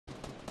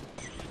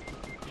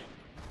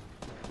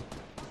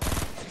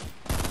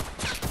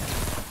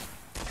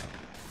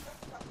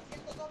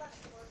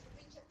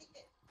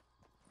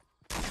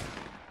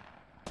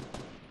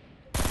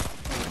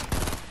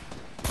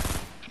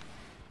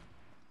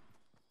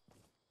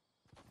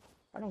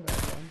I don't got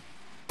a gun.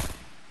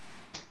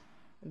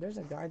 And there's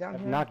a guy down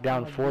here. I've knocked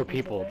down like, 4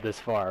 people this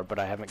far, but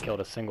I haven't killed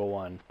a single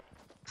one.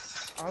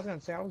 I was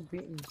gonna say, I was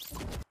beating.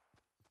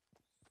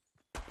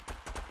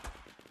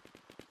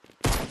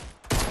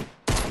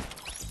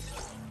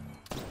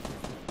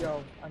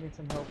 Yo, I need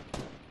some help.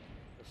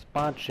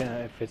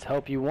 Sponcha, if it's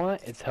help you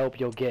want, it's help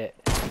you'll get.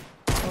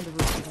 On the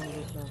roof, on the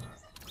roof now.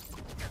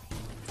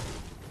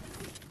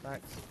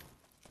 Thanks.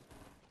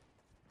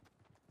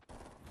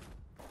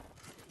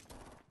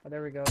 Oh,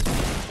 there we go.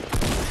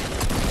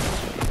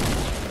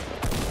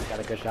 Got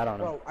a good shot on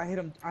him. Whoa, I hit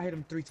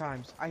him 3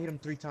 times. I hit him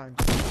 3 times.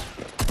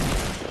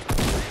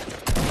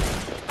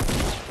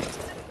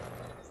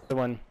 The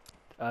one,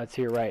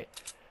 to your right.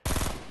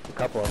 A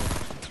couple of them.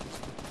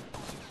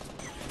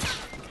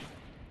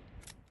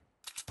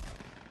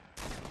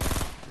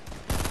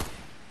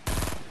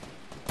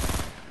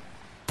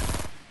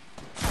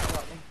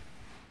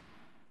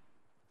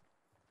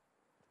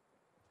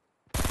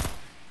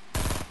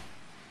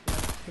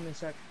 Give me a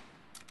sec.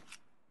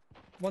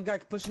 One guy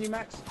pushing you,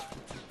 Max.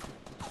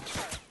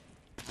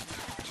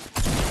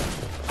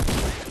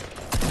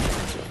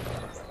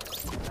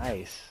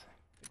 Nice.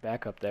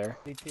 Back up there.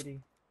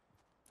 DPD.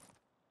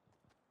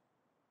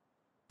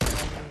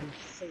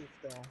 Safe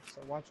though,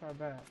 so watch our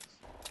backs.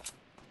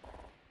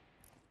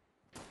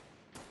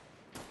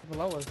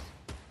 Below us.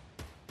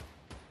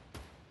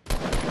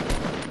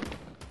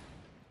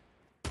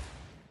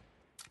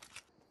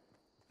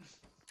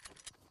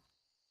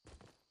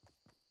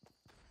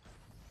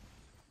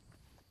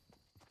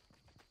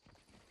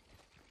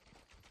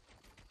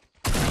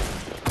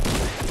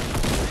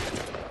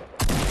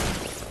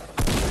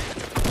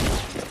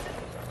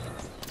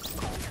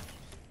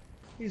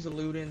 He's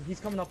eluding. He's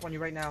coming up on you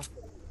right now.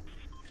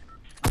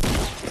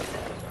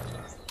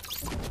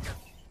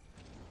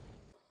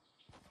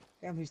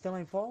 Damn, he still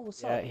ain't fall?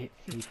 What's up? Yeah,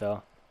 he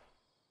fell.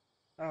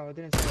 Oh, it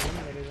didn't say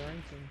eliminated or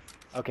anything.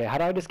 Okay, how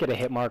do I just get a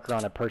hit marker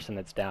on a person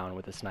that's down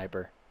with a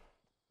sniper?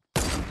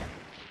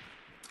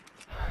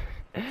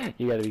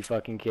 You gotta be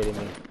fucking kidding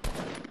me.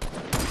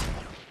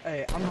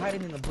 Hey, I'm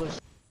hiding in the bush.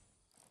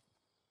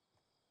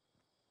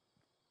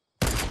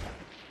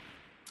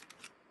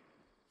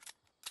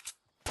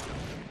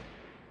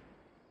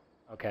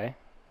 Okay,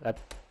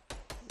 that's...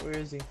 Where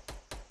is he?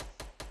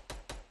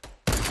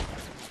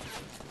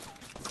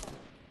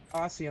 Oh,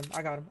 I see him.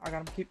 I got him. I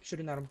got him. Keep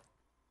shooting at him.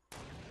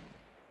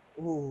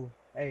 Ooh,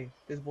 hey,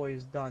 this boy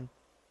is done.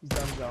 He's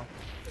done, though.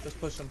 Just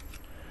push him.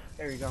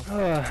 There you go.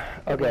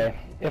 Okay,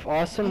 if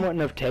Austin wouldn't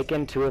have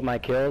taken 2 of my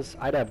kills,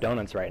 I'd have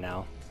donuts right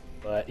now.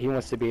 But he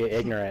wants to be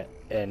ignorant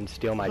and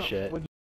steal my shit.